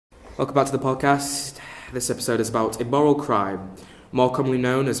Welcome back to the podcast. This episode is about immoral crime, more commonly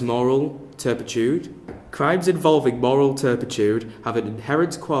known as moral turpitude. Crimes involving moral turpitude have an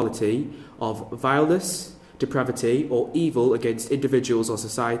inherent quality of vileness, depravity, or evil against individuals or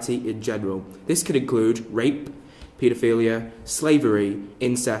society in general. This can include rape, paedophilia, slavery,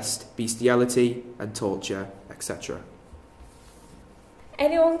 incest, bestiality, and torture, etc.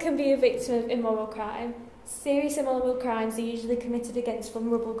 Anyone can be a victim of immoral crime. Serious immoral crimes are usually committed against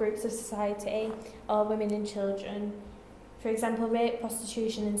vulnerable groups of society or women and children. For example, rape,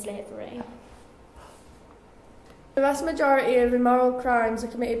 prostitution and slavery. The vast majority of immoral crimes are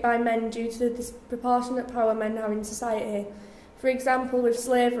committed by men due to the disproportionate power men have in society. For example, with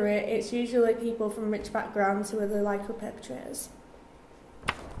slavery, it's usually people from rich backgrounds who are the likely perpetrators.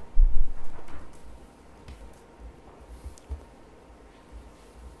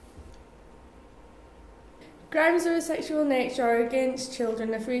 Crimes of a sexual nature or against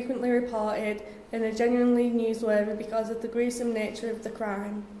children are frequently reported and are genuinely newsworthy because of the gruesome nature of the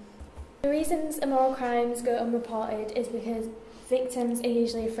crime. The reasons immoral crimes go unreported is because victims are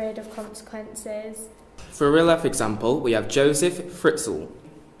usually afraid of consequences. For a real-life example, we have Joseph Fritzl.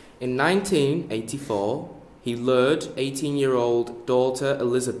 In 1984, he lured 18-year-old daughter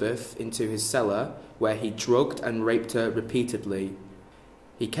Elizabeth into his cellar, where he drugged and raped her repeatedly.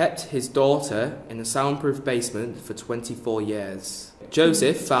 He kept his daughter in a soundproof basement for 24 years.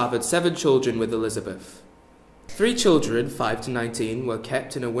 Joseph fathered 7 children with Elizabeth. 3 children, 5 to 19, were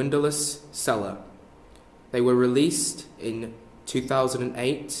kept in a windowless cellar. They were released in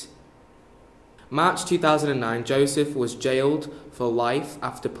 2008. March 2009, Joseph was jailed for life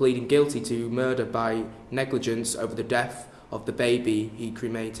after pleading guilty to murder by negligence over the death of the baby he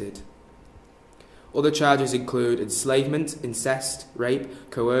cremated. Other charges include enslavement, incest,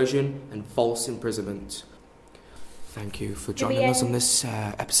 rape, coercion, and false imprisonment. Thank you for joining us on this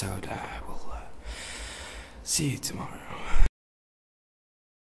episode. We'll see you tomorrow.